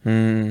space.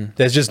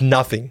 There's just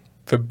nothing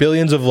for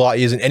billions of light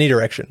years in any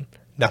direction.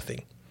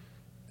 Nothing.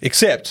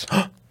 Except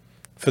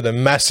for the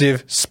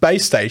massive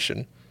space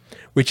station,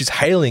 which is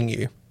hailing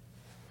you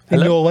in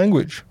your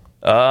language.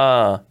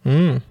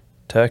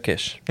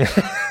 Turkish.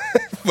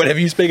 Whatever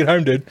you speak at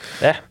home, dude.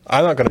 Yeah.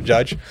 I'm not going to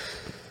judge.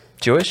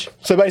 Jewish?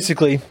 So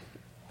basically,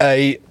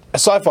 a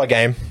sci-fi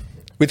game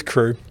with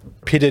crew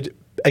pitted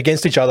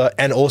against each other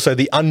and also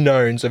the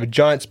unknowns of a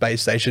giant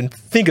space station.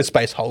 Think of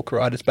Space Hulk,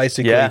 right? It's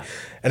basically an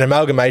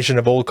amalgamation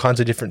of all kinds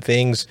of different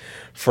things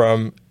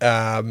from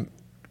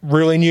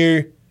really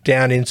new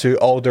down into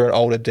older and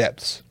older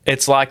depths.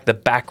 It's like the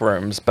back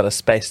rooms, but a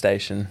space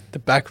station. The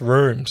back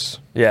rooms.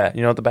 Yeah.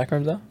 You know what the back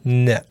rooms are?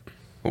 Nah.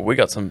 Well, we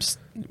got some...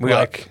 You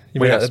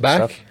mean at the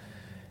back?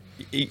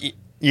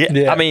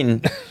 Yeah. I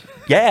mean,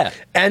 yeah.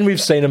 And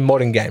we've seen a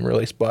modern game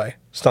released by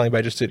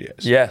Snarling Studios.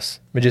 Yes.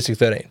 Majestic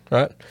 13,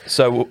 right?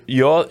 So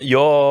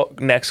your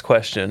next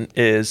question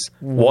is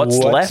what's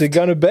left? What's it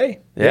going to be?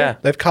 Yeah.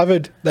 They've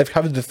covered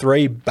the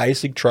 3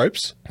 basic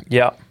tropes.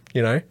 Yeah.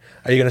 You know,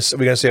 we're going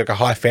to see like a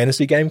high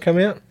fantasy game come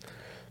out?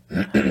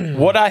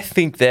 What I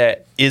think there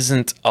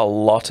isn't a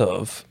lot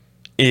of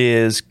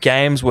is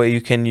games where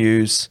you can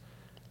use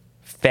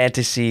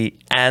fantasy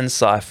and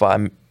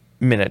sci-fi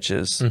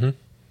miniatures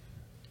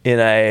in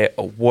a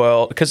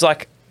world. Because,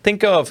 like,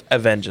 think of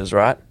Avengers,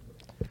 right?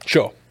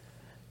 Sure.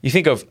 You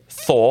think of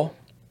Thor,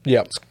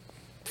 Yep.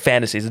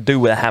 fantasies, a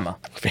dude with a hammer.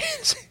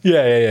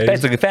 Yeah.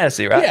 Basically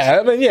fantasy, right? Yeah,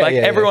 I mean, yeah. Like,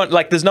 yeah, everyone,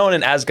 like, there's no one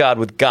in Asgard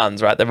with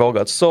guns, right? They've all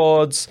got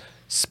swords,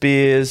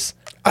 spears.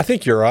 I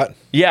think you're right.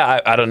 Yeah,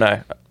 I don't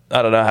know.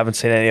 I haven't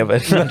seen any of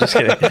it. I'm just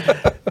kidding.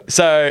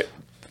 So,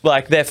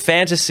 like, they're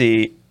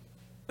fantasy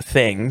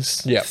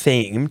things,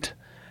 themed,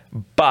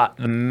 but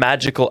the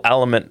magical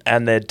element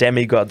and their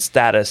demigod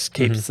status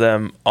keeps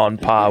them on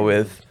par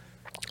with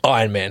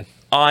Iron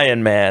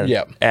Man.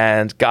 Yep.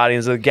 And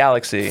Guardians of the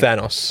Galaxy.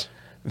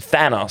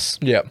 Thanos.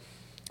 Yep.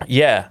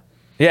 Yeah.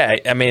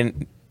 I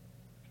mean,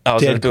 I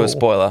was going to do a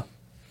spoiler.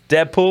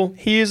 Deadpool,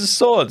 he uses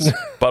swords,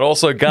 but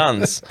also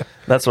guns.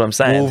 That's what I'm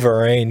saying.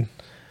 Wolverine.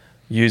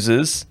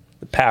 Uses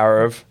the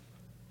power of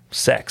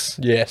sex.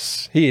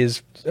 Yes, he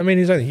is. I mean,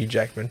 he's only Hugh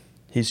Jackman.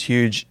 He's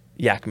huge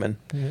Jackman.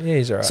 Yeah,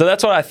 he's all right. So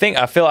that's what I think.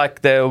 I feel like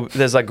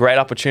there's a great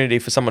opportunity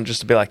for someone just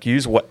to be like,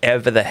 use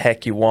whatever the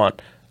heck you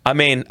want. I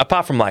mean,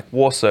 apart from like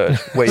War Surge,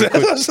 where you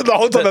could, the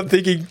whole time I'm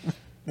thinking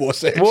War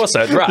Surge. War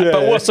Surge, right? Yeah,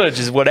 but War Surge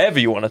is whatever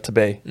you want it to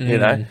be, you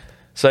know.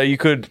 So you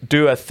could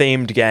do a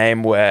themed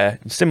game where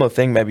similar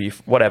thing, maybe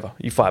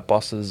you fight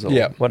bosses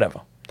or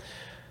whatever.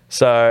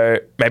 So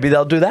maybe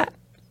they'll do that.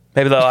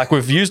 Maybe they're like,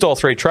 we've used all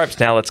 3 tropes,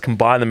 now let's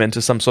combine them into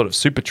some sort of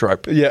super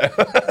trope. Yeah.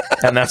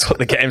 And that's what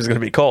the game's going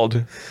to be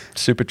called,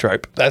 super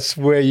trope. That's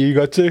where you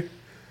got to?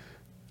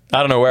 I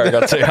don't know where I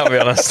got to, I'll be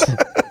honest.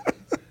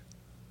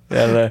 I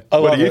don't know. I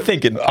What love are you it.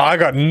 thinking? I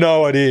got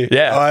no idea.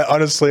 Yeah. I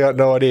honestly got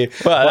no idea.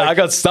 Well, I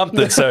got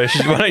something, so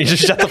why don't you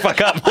just shut the fuck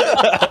up?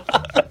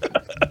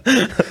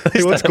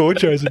 Hey, what's score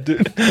chosen,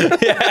 dude?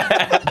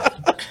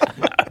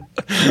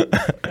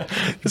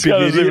 This guy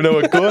doesn't even know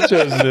what core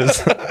chosen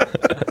is.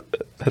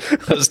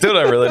 I still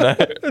don't really know.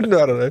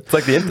 No, I don't know. It's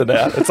like the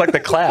internet. It's like the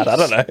cloud. I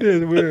don't know.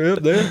 Yeah, we're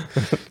up there.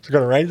 It's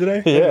going to rain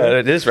today? Yeah,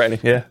 it is raining.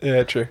 Yeah.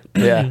 Yeah, true.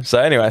 Yeah. So,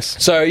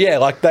 anyways. So, yeah,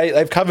 like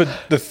they've covered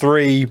the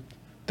three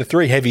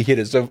heavy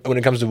hitters when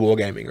it comes to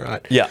wargaming,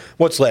 right? Yeah.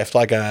 What's left?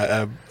 Like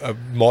a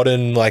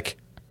modern, like,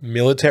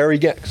 military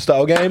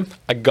style game?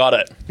 I got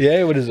it.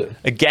 Yeah, what is it?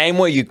 A game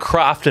where you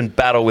craft and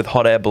battle with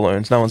hot air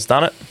balloons. No one's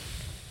done it?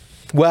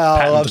 Well,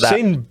 Patent I've that.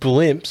 seen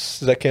blimps.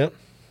 Does that count?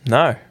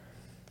 No.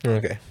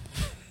 Okay.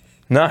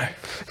 No.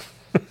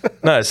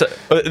 No. So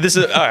this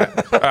is all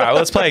right. All right.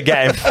 Let's play a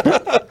game.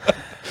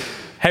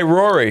 Hey,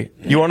 Rory,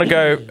 you want to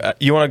go?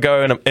 You want to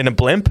go in a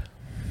blimp?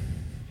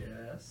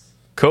 Yes.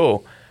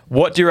 Cool.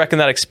 What do you reckon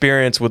that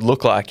experience would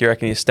look like? You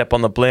reckon you step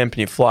on the blimp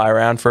and you fly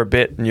around for a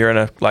bit, and you're in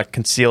a like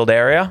concealed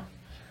area?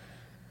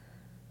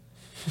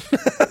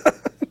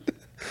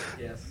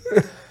 Yes.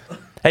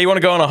 Hey, you want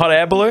to go on a hot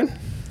air balloon?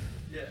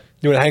 Yeah.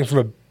 You want to hang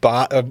from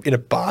in a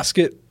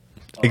basket?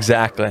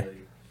 Exactly.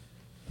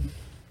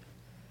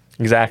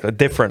 Exactly.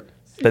 Different.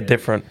 They're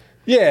different.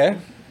 Yeah,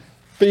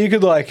 but you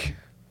could like.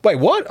 Wait,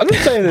 what? I'm not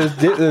saying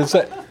there's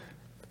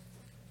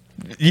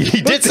You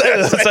did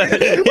say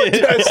that. What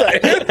did I say?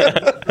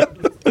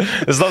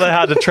 It's not that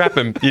hard to trap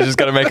him. You just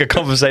got to make a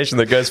conversation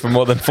that goes for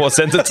more than 4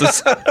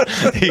 sentences.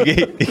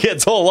 He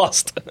gets all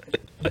lost.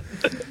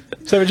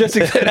 So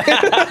Majestic said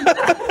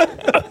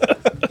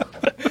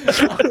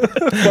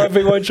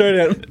 5v1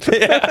 showdown.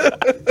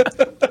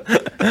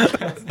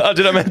 Oh,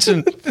 did I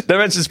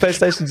mention Space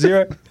Station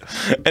Zero?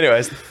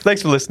 Anyways,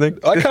 thanks for listening.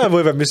 I can't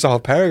believe I missed the whole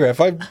paragraph.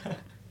 I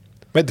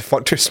made the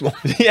font too small.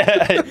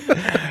 Yeah.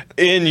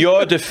 In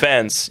your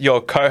defense,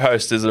 your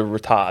co-host is a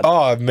retard.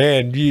 Oh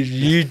man,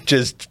 you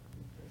just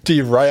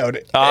derailed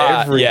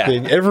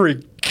everything. Yeah.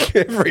 Every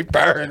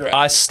paragraph.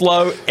 I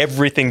slow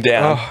everything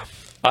down. Oh.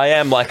 I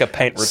am like a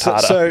paint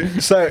retarder.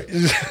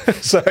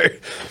 So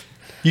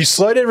you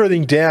slowed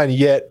everything down,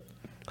 yet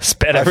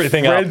Sped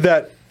everything I up. read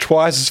that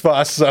twice as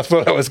fast as I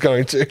thought I was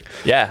going to.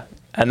 Yeah.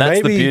 And that's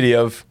the Maybe- beauty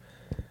of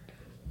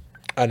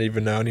I don't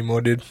even know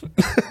anymore, dude.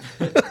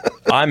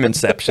 I'm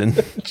Inception.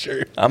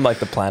 True. I'm like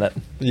the planet.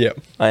 Yep.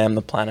 I am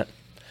the planet.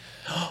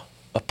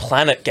 A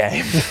planet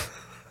game.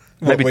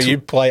 Maybe Maybe you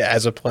play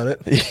as a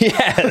planet.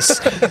 Yes.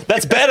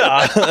 That's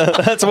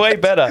better. That's way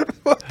better.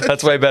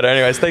 That's way better.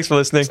 Anyways, thanks for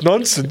listening.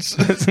 Nonsense.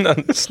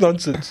 It's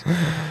nonsense.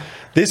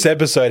 This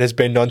episode has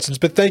been nonsense,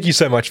 but thank you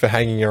so much for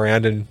hanging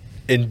around and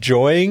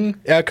enjoying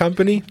our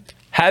company.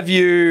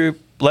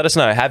 Let us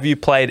know, have you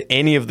played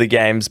any of the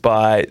games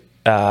by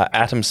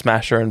Atom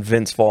Smasher and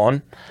Vince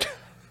Vaughn?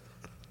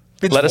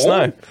 Let us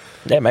know.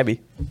 Yeah,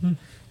 maybe.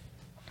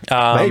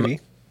 Maybe.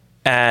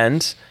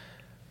 And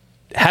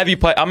have you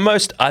played?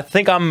 I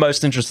think I'm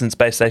most interested in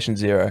Space Station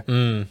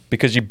Zero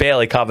because you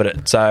barely covered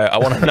it. So I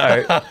want to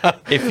know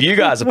if you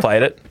guys have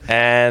played it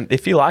and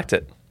if you liked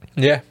it.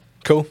 Yeah,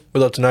 cool.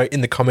 We'd love to know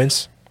in the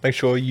comments. Make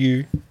sure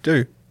you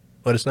do.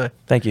 Let us know.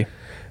 Thank you.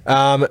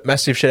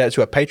 Massive shout out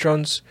to our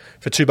patrons.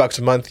 For $2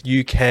 a month,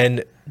 you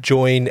can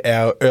join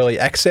our early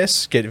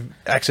access, get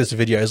access to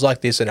videos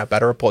like this and our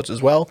battle reports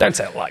as well. Don't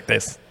say it like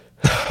this.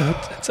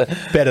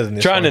 Better than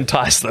this. Try and one.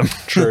 entice them.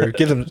 True.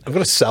 Give them. I've got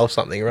to sell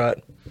something, right?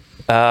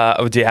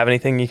 Do you have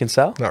anything you can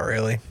sell? Not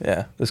really.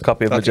 Yeah, this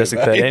copy of Not Majestic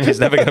too bad. 13. He's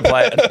never going to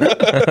play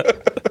it.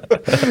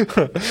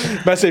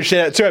 Massive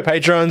shout out to our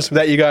patrons.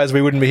 Without you guys,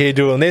 we wouldn't be here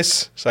doing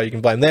this, so you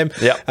can blame them.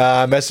 Yep.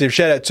 Massive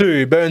shout out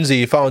to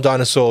Burnsy, Fallen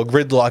Dinosaur,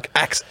 Gridlock,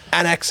 Axe,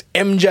 Anax,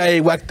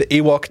 MJ, Whack the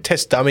Ewok,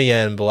 Test Dummy,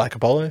 and Black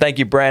Apollo. Thank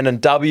you, Brandon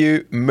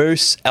W,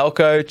 Moose,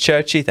 Elko,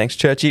 Churchy, thanks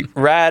Churchy,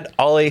 Rad,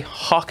 Ollie,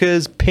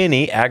 Hockers,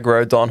 Penny,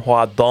 Aggro, Don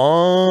Hua,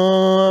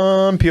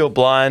 Don, Pure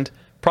Blind,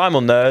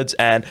 Primal Nerds,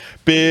 and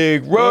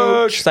Big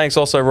Roach. Thanks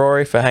also,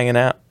 Rory, for hanging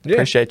out. Yeah.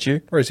 Appreciate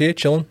you. Rory's here,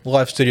 chilling,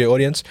 live studio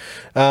audience.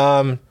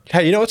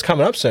 Hey, you know what's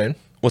coming up soon?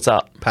 What's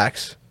up?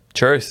 PAX.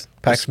 Truth.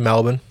 PAX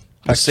Melbourne.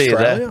 PAX see you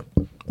there. Australia.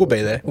 We'll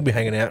be there. We'll be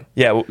hanging out.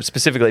 Yeah, well,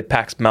 specifically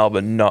PAX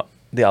Melbourne, not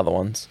the other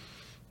ones.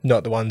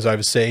 Not the ones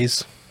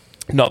overseas.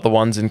 Not the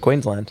ones in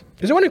Queensland.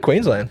 Is there one in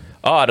Queensland?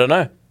 Oh, I don't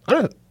know.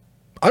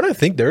 I don't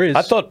think there is.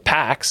 I thought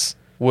PAX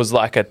was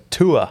like a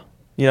tour.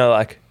 You know,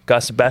 like Guy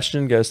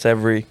Sebastian goes to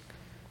every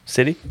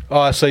city.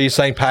 Oh, so you're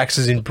saying PAX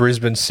is in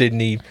Brisbane,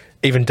 Sydney,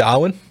 even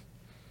Darwin?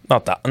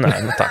 Not that. No,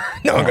 not that.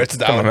 No one goes to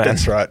Come on, Darwin. man.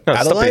 That's right. No,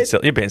 stop being Adelaide?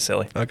 silly. You're being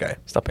silly. Okay.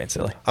 Stop being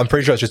silly. I'm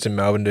pretty sure it's just in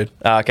Melbourne, dude.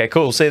 Okay,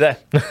 cool. See you there.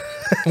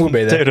 We'll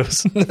be there.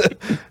 Doodles.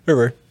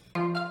 Hooroo.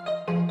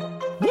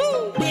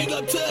 Big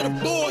up to the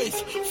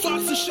boys,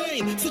 Fox and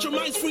Shane. Set your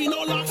minds free,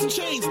 no locks and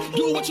chains.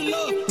 Do what you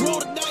love, roll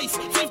the dice.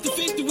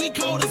 50-50, we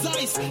cold as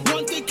ice.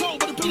 One thing